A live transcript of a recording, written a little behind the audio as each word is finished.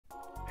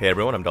Hey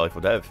everyone, I'm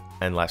Dev,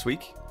 and last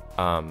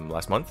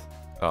month,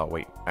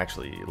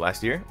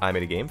 last year, I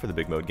made a game for the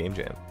BIGMODE Game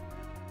Jam.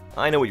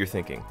 I know what you're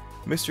thinking,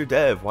 Mr.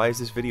 Dev, why is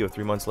this video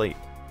 3 months late?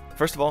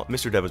 First of all,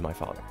 Mr. Dev is my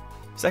father.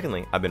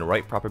 Secondly, I've been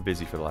right proper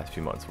busy for the last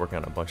few months working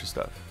on a bunch of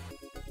stuff.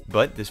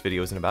 But this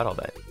video isn't about all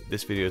that.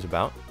 This video is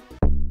about...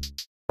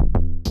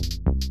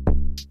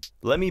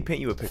 Let me paint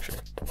you a picture.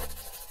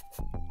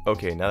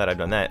 Okay, now that I've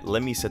done that,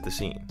 let me set the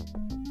scene.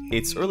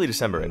 It's early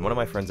December and one of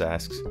my friends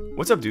asks,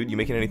 "What's up dude, you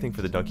making anything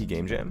for the DUNKEY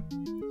Game Jam?"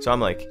 So I'm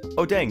like,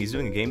 "Oh dang, he's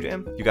doing a game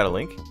jam? You got a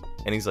link?"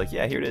 And he's like,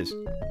 "Yeah, here it is."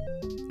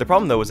 The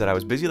problem though was that I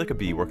was busy like a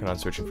bee working on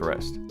Searching for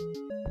Rest.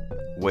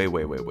 Wait,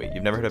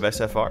 you've never heard of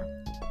SFR?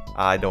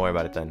 Don't worry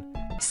about it then.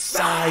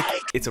 Psych!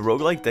 It's a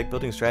roguelike deck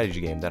building strategy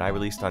game that I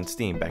released on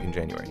Steam back in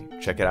January.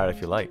 Check it out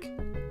if you like.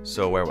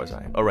 So where was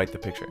I? Oh right, the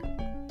picture.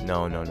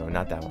 No,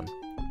 not that one.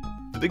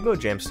 The BIGMODE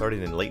Jam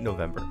started in late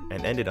November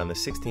and ended on the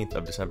 16th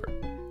of December,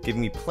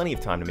 giving me plenty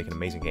of time to make an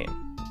amazing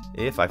game,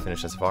 if I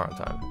finished SFR on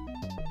time.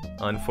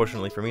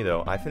 Unfortunately for me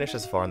though, I finished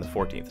SFR on the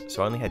 14th,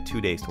 so I only had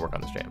 2 days to work on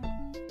this jam.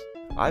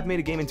 I've made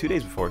a game in 2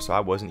 days before, so I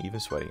wasn't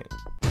even sweating it.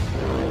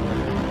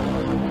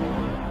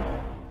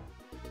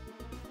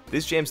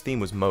 This jam's theme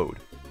was mode,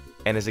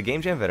 and as a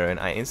game jam veteran,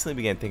 I instantly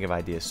began thinking of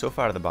ideas so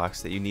far out of the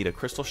box that you need a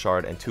crystal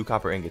shard and 2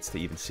 copper ingots to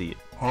even see it.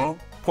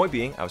 Point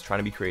being, I was trying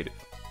to be creative.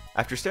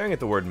 After staring at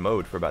the word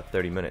mode for about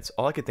 30 minutes,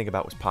 all I could think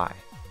about was pie.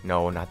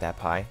 No, not that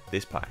pie,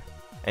 this pie.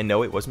 And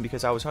no, it wasn't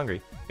because I was hungry,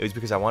 it was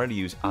because I wanted to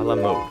use a la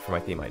mode for my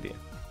theme idea.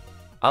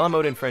 A la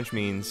mode in French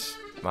means,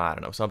 I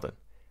don't know, something.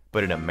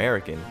 But in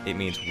American, it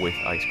means with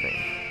ice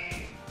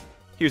cream.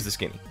 Here's the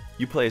skinny.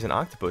 You play as an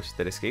octopus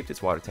that escaped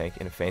its water tank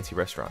in a fancy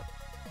restaurant.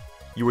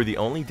 You were the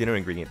only dinner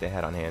ingredient they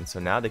had on hand, so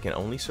now they can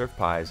only serve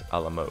pies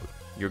a la mode.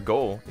 Your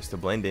goal is to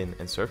blend in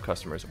and serve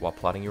customers while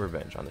plotting your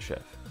revenge on the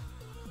chef.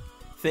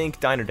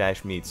 Think Diner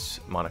Dash meets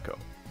Monaco.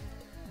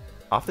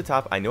 Off the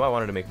top, I knew I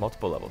wanted to make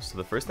multiple levels, so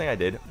the first thing I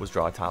did was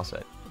draw a tile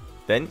set.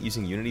 Then,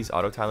 using Unity's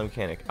auto-tiling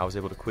mechanic, I was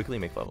able to quickly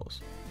make levels.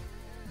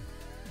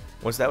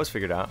 Once that was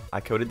figured out,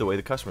 I coded the way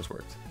the customers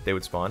worked. They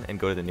would spawn and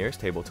go to the nearest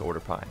table to order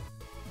pie.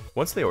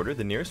 Once they ordered,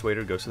 the nearest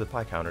waiter goes to the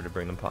pie counter to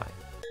bring them pie.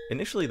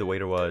 Initially, the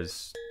waiter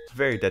was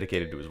very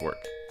dedicated to his work.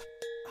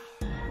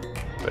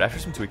 But after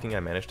some tweaking,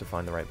 I managed to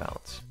find the right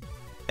balance.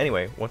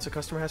 Anyway, once a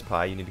customer has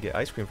pie, you need to get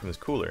ice cream from this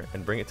cooler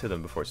and bring it to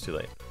them before it's too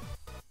late.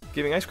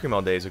 Giving ice cream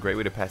all day is a great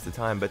way to pass the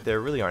time, but there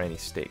really aren't any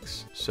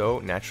stakes. So,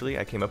 naturally,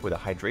 I came up with a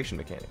hydration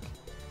mechanic.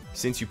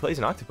 Since you play as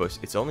an octopus,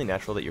 it's only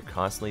natural that you're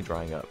constantly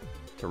drying up.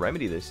 To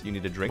remedy this, you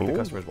need to drink the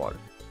customer's water.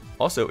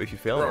 Also, if you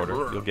fail an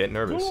order, you'll get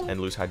nervous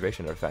and lose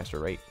hydration at a faster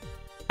rate.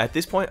 At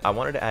this point, I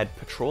wanted to add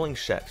patrolling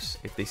chefs.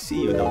 If they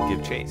see you, they'll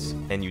give chase,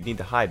 and you'd need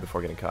to hide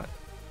before getting caught.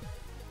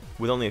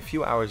 With only a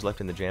few hours left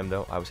in the jam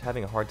though, I was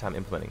having a hard time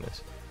implementing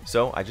this,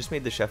 so I just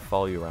made the chef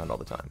follow you around all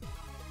the time.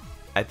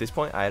 At this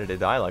point, I added a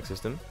dialogue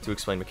system to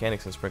explain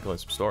mechanics and sprinkle in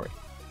some story.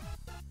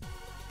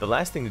 The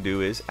last thing to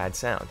do is add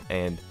sound,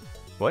 and...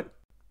 What?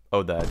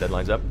 Oh, the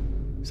deadline's up?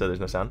 So there's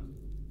no sound?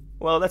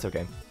 Well, that's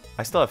okay.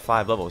 I still have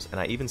 5 levels,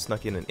 and I even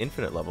snuck in an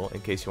infinite level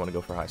in case you want to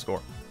go for a high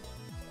score.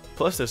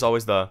 Plus, there's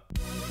always the...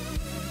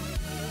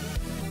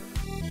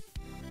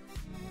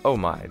 Oh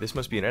my, this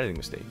must be an editing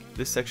mistake.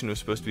 This section was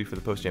supposed to be for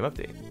the post-jam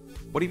update.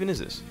 What even is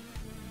this?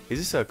 Is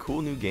this a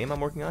cool new game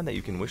I'm working on that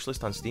you can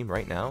wishlist on Steam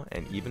right now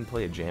and even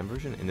play a jam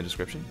version in the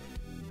description?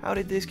 How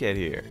did this get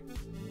here?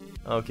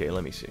 Okay,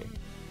 let me see.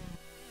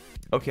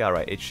 Okay,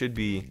 alright, it should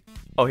be...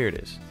 Oh, here it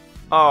is.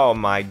 Oh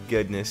my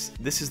goodness,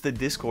 this is the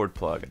Discord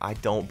plug. I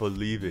don't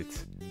believe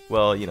it.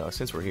 Well, you know,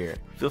 since we're here,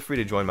 feel free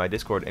to join my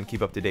Discord and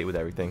keep up to date with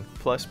everything,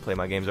 plus play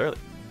my games early.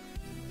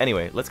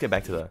 Anyway, let's get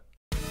back to the...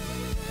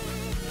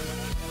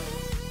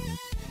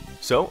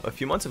 So, a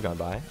few months have gone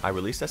by, I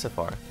released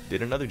SFR,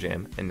 did another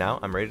jam, and now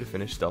I'm ready to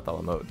finish Stealth a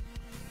la mode.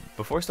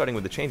 Before starting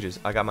with the changes,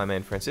 I got my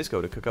man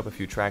Francisco to cook up a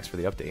few tracks for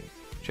the update.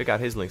 Check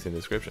out his links in the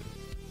description.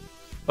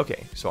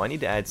 Okay, so I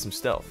need to add some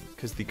stealth,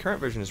 because the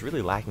current version is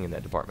really lacking in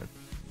that department.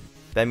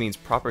 That means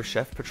proper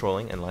chef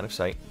patrolling and line of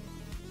sight,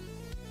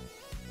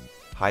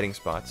 hiding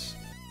spots,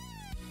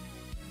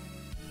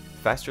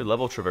 faster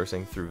level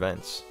traversing through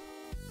vents,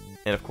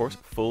 and of course,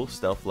 full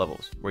stealth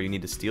levels, where you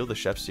need to steal the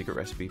chef's secret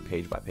recipe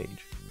page by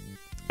page.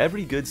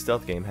 Every good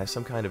stealth game has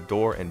some kind of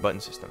door and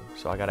button system,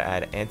 so I gotta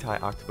add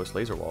anti-octopus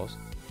laser walls.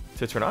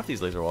 To turn off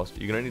these laser walls,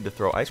 you're gonna need to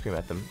throw ice cream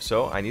at them,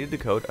 so I needed to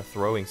code a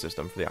throwing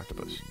system for the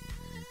octopus.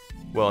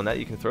 Well, now that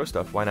you can throw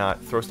stuff, why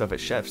not throw stuff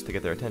at chefs to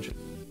get their attention?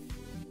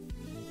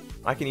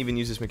 I can even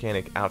use this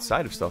mechanic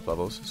outside of stealth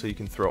levels, so you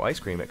can throw ice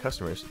cream at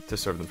customers to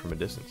serve them from a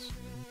distance.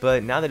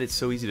 But now that it's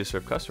so easy to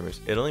serve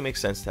customers, it only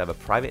makes sense to have a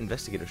private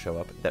investigator show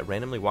up that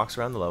randomly walks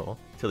around the level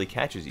till he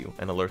catches you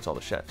and alerts all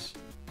the chefs.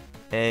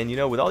 And you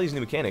know, with all these new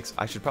mechanics,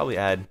 I should probably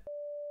add...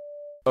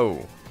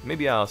 Oh,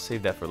 maybe I'll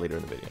save that for later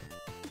in the video.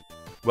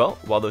 Well,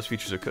 while those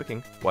features are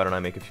cooking, why don't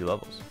I make a few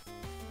levels?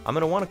 I'm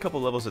going to want a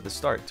couple levels at the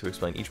start to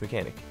explain each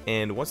mechanic,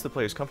 and once the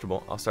player's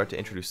comfortable, I'll start to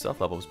introduce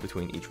stealth levels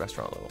between each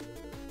restaurant level.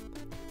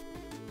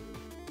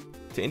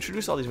 To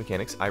introduce all these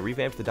mechanics, I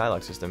revamped the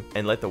dialogue system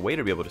and let the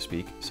waiter be able to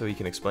speak so he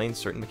can explain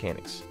certain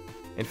mechanics.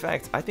 In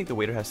fact, I think the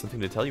waiter has something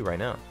to tell you right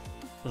now.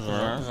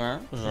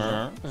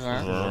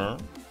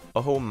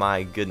 Oh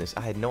my goodness,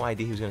 I had no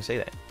idea he was going to say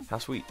that. How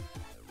sweet.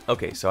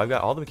 Okay, so I've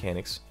got all the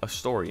mechanics, a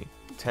story,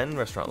 10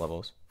 restaurant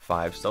levels,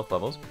 5 stealth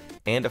levels,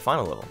 and a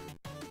final level.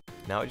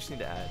 Now I just need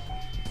to add...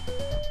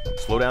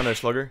 Slow down there,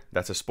 Slugger.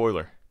 That's a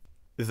spoiler.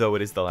 Though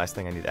it is the last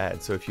thing I need to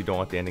add, so if you don't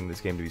want the ending of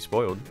this game to be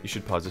spoiled, you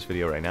should pause this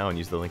video right now and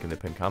use the link in the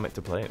pinned comment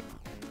to play it.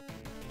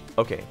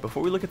 Okay,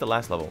 before we look at the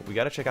last level, we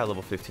gotta check out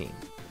level 15.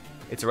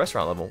 It's a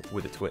restaurant level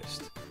with a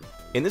twist.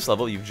 In this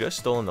level, you've just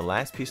stolen the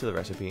last piece of the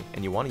recipe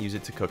and you want to use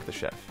it to cook the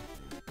chef.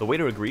 The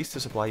waiter agrees to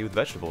supply you with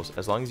vegetables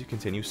as long as you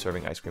continue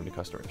serving ice cream to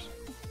customers.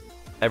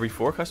 Every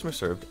 4 customers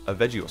served, a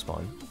veggie will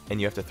spawn, and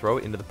you have to throw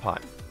it into the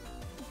pot.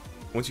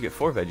 Once you get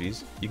 4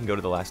 veggies, you can go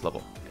to the last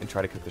level and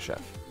try to cook the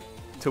chef.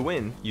 To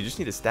win, you just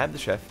need to stab the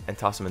chef and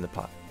toss him in the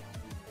pot.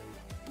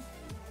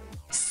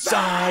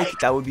 Psych!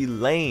 That would be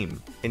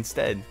lame!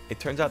 Instead, it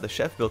turns out the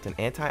chef built an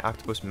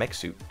anti-octopus mech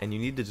suit and you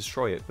need to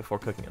destroy it before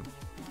cooking him.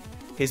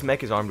 His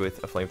mech is armed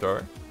with a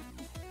flamethrower,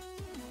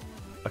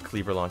 a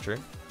cleaver launcher,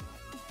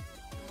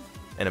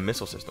 and a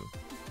missile system.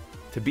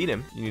 To beat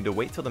him, you need to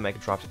wait till the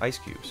mech drops ice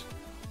cubes.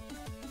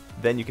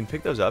 Then you can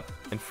pick those up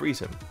and freeze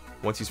him.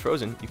 Once he's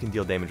frozen, you can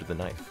deal damage with a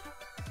knife.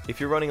 If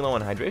you're running low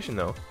on hydration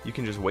though, you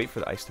can just wait for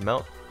the ice to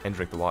melt and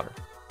drink the water.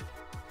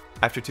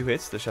 After 2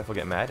 hits, the chef will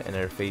get mad and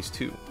enter phase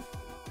 2,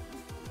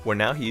 where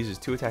now he uses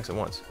 2 attacks at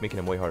once, making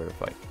him way harder to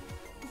fight.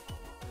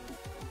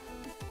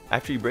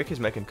 After you break his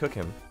mech and cook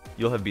him,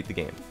 you'll have beat the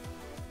game.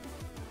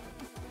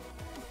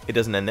 It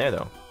doesn't end there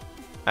though.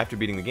 After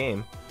beating the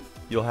game,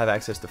 you'll have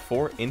access to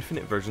 4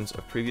 infinite versions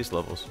of previous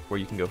levels where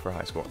you can go for a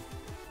high score.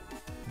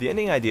 The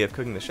ending idea of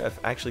cooking the chef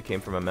actually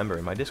came from a member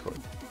in my Discord.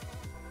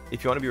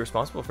 If you want to be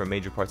responsible for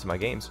major parts of my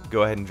games,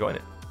 go ahead and join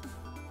it.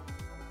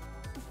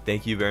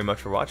 Thank you very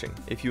much for watching.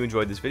 If you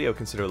enjoyed this video,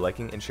 consider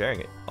liking and sharing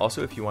it.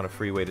 Also, if you want a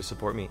free way to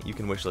support me, you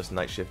can wishlist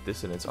Night Shift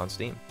Dissonance on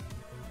Steam.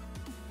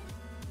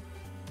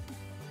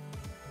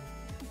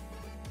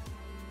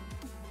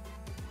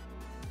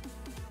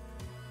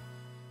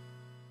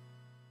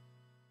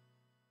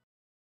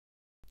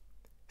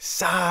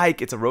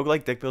 Psych! It's a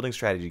roguelike deck building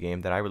strategy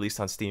game that I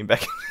released on Steam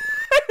back in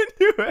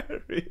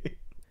January.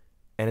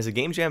 And as a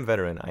Game Jam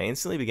veteran, I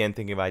instantly began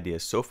thinking of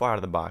ideas so far out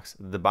of the box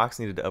that the box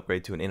needed to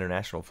upgrade to an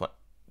international flight.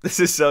 This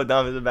is so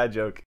dumb, it's a bad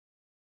joke.